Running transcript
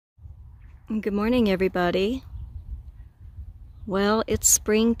Good morning, everybody. Well, it's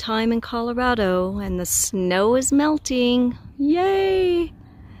springtime in Colorado and the snow is melting. Yay!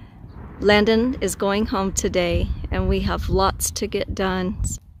 Landon is going home today and we have lots to get done.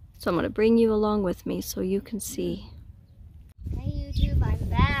 So I'm going to bring you along with me so you can see. Hey YouTube, I'm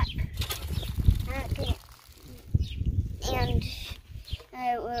back.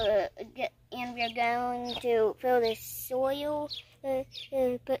 And we're going to fill the soil,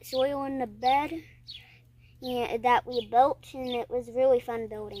 put soil in the bed that we built, and it was really fun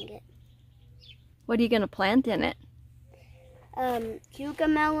building it. What are you going to plant in it? Cucumber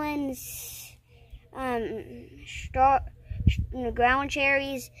melons, ground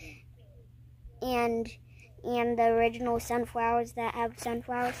cherries, and the original sunflowers that have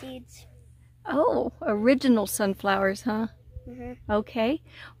sunflower seeds. Oh, original sunflowers, huh? Mm-hmm. Okay.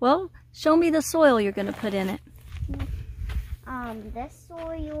 Well, show me the soil you're going to put in it. This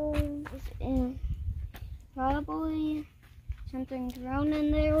soil is probably something grown in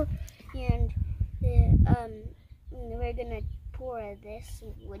there, and we're going to pour this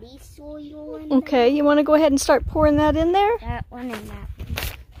woody soil in Okay, you want to go ahead and start pouring that in there? that one and that one.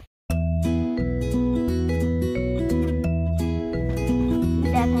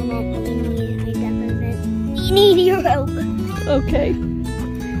 I definitely need your help. Okay.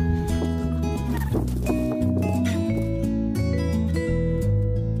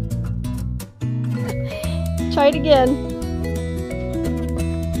 Try it again.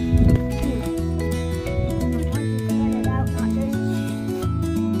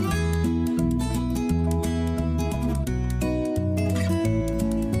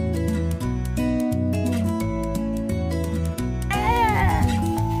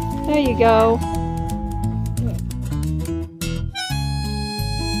 There you go.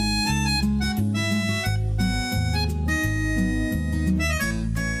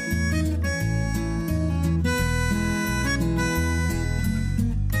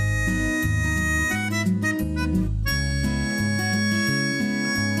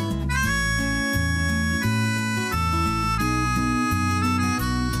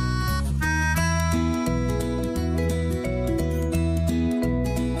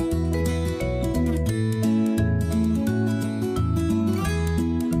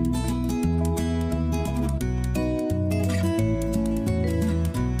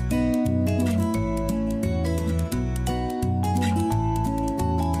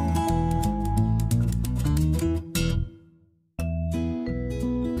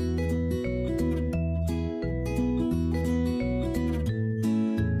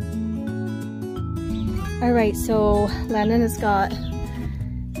 Alright, so Landon has got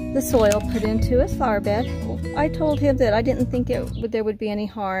the soil put into his flower bed. I told him that I didn't think there would be any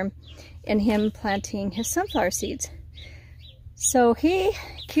harm in him planting his sunflower seeds. So he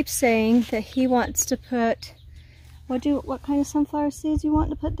keeps saying that he wants to put, what kind of sunflower seeds you want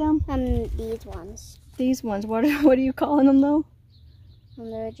to put down? These ones. These ones. What are you calling them though?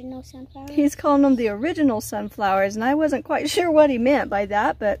 The original sunflowers? He's calling them the original sunflowers, and I wasn't quite sure what he meant by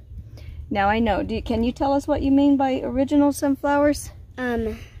that, but now I know. Can you tell us what you mean by original sunflowers?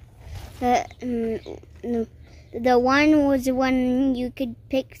 The one was when you could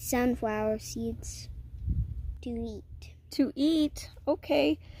pick sunflower seeds to eat. To eat?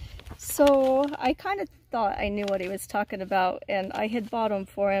 Okay. So I kind of thought I knew what he was talking about, and I had bought them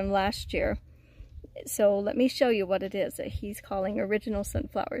for him last year. So let me show you what it is that he's calling original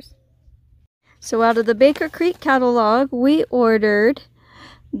sunflowers. So out of the Baker Creek catalog, we ordered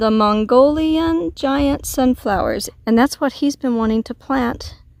the Mongolian giant sunflowers, and that's what he's been wanting to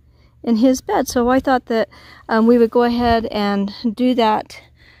plant in his bed. So I thought that we would go ahead and do that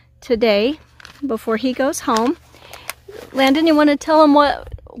today before he goes home. Landon, you want to tell him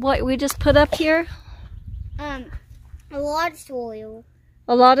what we just put up here? A lot of soil.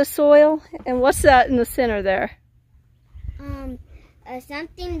 A lot of soil? And what's that in the center there?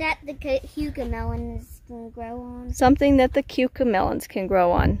 Something that the cucumber melons can grow on. Something that the cucumber melons can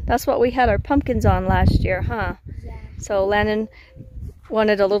grow on. That's what we had our pumpkins on last year, huh? Yeah. So Landon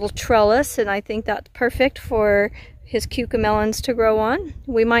wanted a little trellis, and I think that's perfect for his cucumber melons to grow on.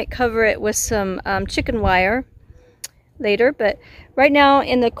 We might cover it with some chicken wire later, but right now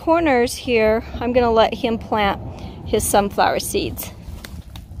in the corners here, I'm going to let him plant his sunflower seeds.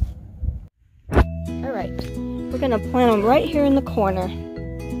 Alright, we're going to plant them right here in the corner.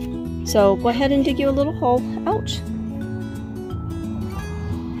 So go ahead and dig you a little hole. Ouch!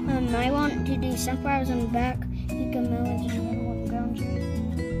 I want to do sunflowers on the back, cucumber melons in the middle, and ground cherries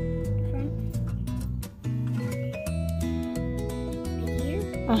in the front.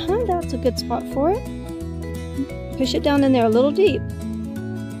 Right here. That's a good spot for it. Push it down in there a little deep.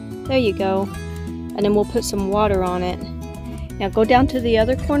 There you go. And then we'll put some water on it. Now go down to the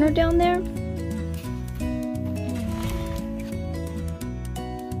other corner down there.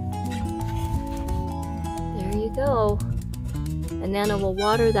 There you go. And Nana will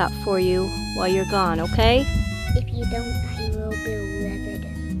water that for you while you're gone, okay? If you don't, I will be livid.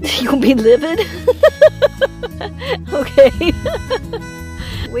 You'll be livid? Okay.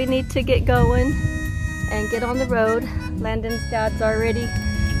 We need to get going and get on the road. Landon's dad's already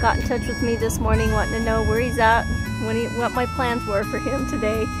got in touch with me this morning wanting to know where he's at, what my plans were for him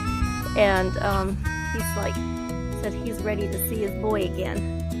today. And he's like, said he's ready to see his boy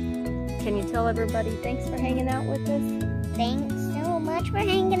again. Can you tell everybody thanks for hanging out with us? Thanks so much for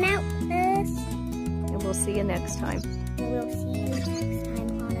hanging out with us. And we'll see you next time. We'll see you next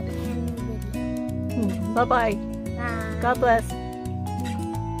time on a brand new video. Bye-bye. Bye. God bless.